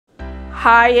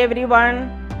Hi everyone,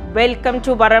 welcome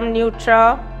to Varam Nutra.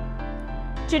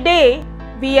 Today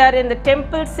we are in the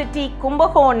temple city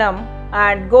Kumbakonam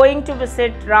and going to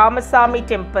visit Ramaswamy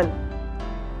temple.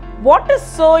 What is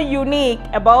so unique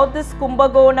about this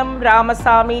Kumbakonam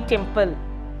Ramaswamy temple?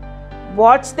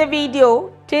 Watch the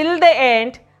video till the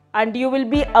end and you will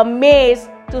be amazed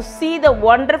to see the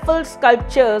wonderful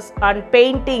sculptures and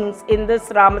paintings in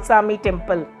this Ramaswamy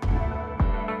temple.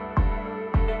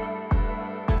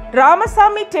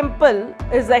 Ramaswamy temple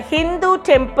is a Hindu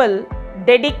temple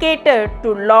dedicated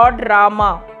to Lord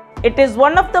Rama. It is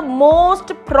one of the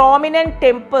most prominent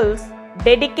temples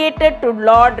dedicated to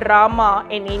Lord Rama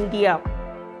in India.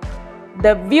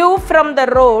 The view from the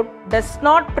road does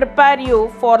not prepare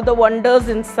you for the wonders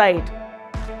inside.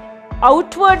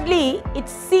 Outwardly, it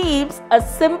seems a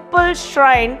simple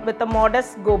shrine with a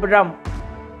modest gopuram.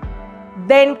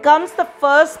 Then comes the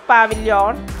first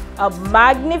pavilion, a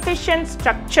magnificent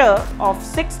structure of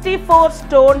 64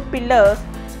 stone pillars,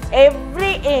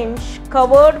 every inch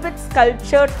covered with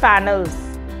sculptured panels.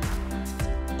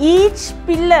 Each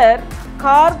pillar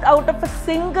carved out of a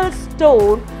single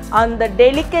stone, and the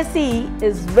delicacy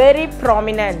is very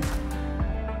prominent.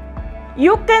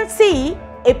 You can see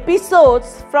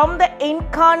episodes from the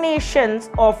incarnations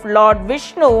of Lord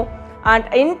Vishnu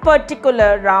and in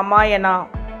particular Ramayana.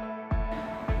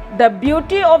 The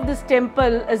beauty of this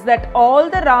temple is that all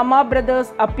the Rama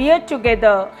brothers appear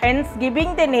together, hence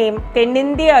giving the name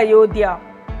Thenindiya Ayodhya.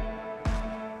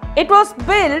 It was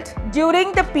built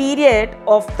during the period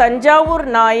of Thanjavur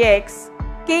Nayaks,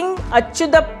 King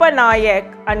Achudappa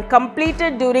Nayak, and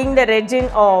completed during the reign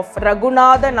of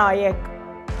Raghunatha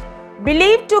Nayak.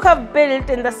 Believed to have built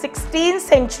in the 16th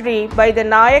century by the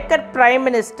Nayakar Prime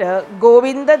Minister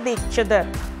Govinda Dikshidhar.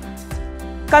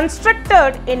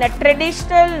 Constructed in a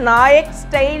traditional Nayak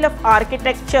style of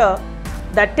architecture,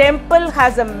 the temple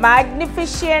has a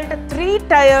magnificent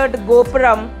three-tiered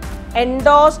gopuram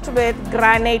endorsed with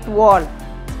granite wall.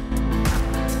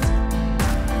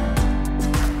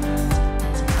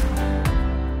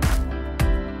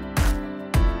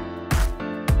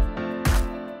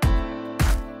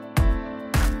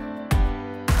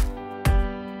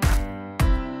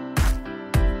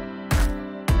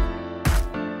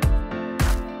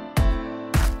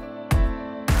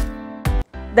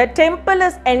 The temple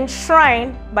is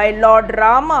enshrined by Lord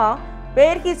Rama,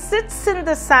 where he sits in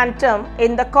the sanctum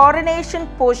in the coronation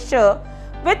posture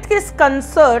with his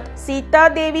consort Sita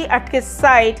Devi at his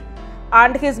side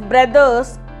and his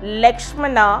brothers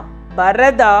Lakshmana,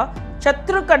 Bharata,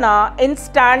 Shatrugna in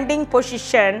standing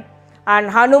position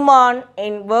and Hanuman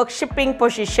in worshipping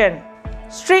position.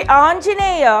 Sri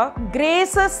Anjaneya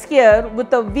graces here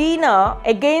with a veena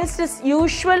against his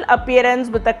usual appearance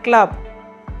with a club.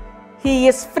 He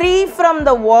is free from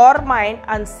the war mind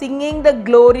and singing the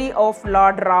glory of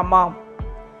Lord Rama.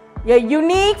 A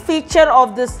unique feature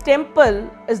of this temple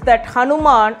is that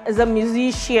Hanuman is a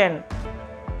musician.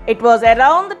 It was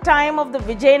around the time of the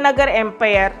Vijayanagar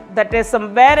Empire, that is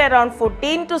somewhere around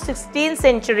 14th to 16th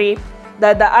century,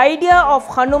 that the idea of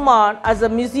Hanuman as a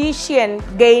musician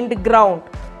gained ground.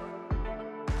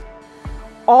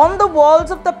 On the walls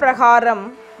of the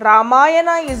Praharam,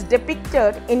 Ramayana is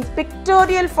depicted in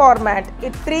pictorial format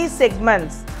in 3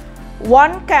 segments.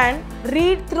 One can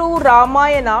read through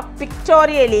Ramayana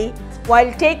pictorially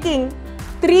while taking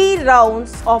 3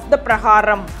 rounds of the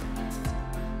Praharam.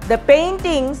 The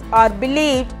paintings are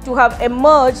believed to have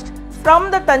emerged from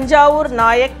the Thanjavur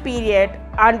Nayak period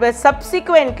and were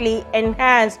subsequently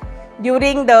enhanced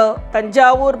during the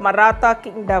Thanjavur Maratha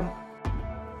kingdom.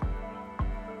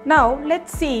 Now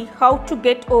let's see how to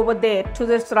get over there to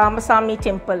this Ramaswamy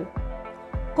temple.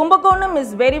 Kumbakonam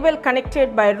is very well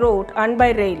connected by road and by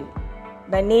rail.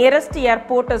 The nearest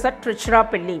airport is at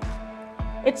Tiruchirappalli.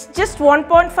 It's just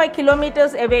 1.5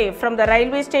 kilometers away from the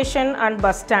railway station and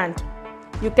bus stand.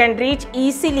 You can reach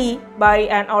easily by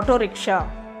an auto rickshaw.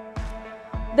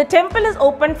 The temple is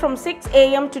open from 6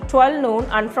 am to 12 noon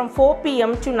and from 4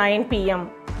 pm to 9 pm.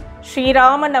 Sri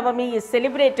Ramanavami is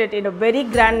celebrated in a very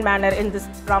grand manner in this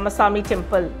Ramaswamy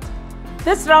temple.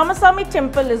 This Ramaswamy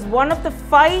temple is one of the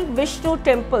 5 Vishnu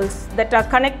temples that are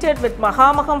connected with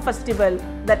Mahamaham festival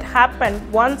that happen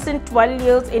once in 12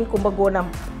 years in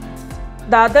Kumbakonam.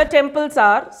 The other temples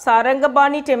are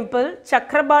Sarangabani temple,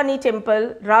 Chakrabani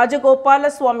temple,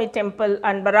 Rajagopala Swami temple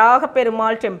and Varaha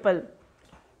Perumal temple.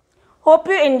 Hope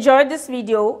you enjoyed this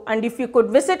video, and if you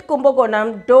could visit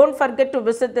Kumbakonam, don't forget to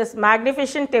visit this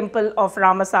magnificent temple of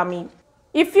Ramaswamy.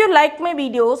 If you like my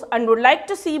videos and would like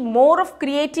to see more of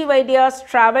creative ideas,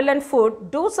 travel and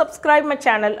food, do subscribe my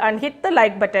channel and hit the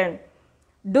like button.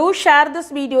 Do share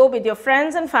this video with your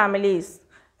friends and families.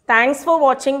 Thanks for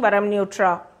watching Varam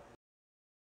Nutra.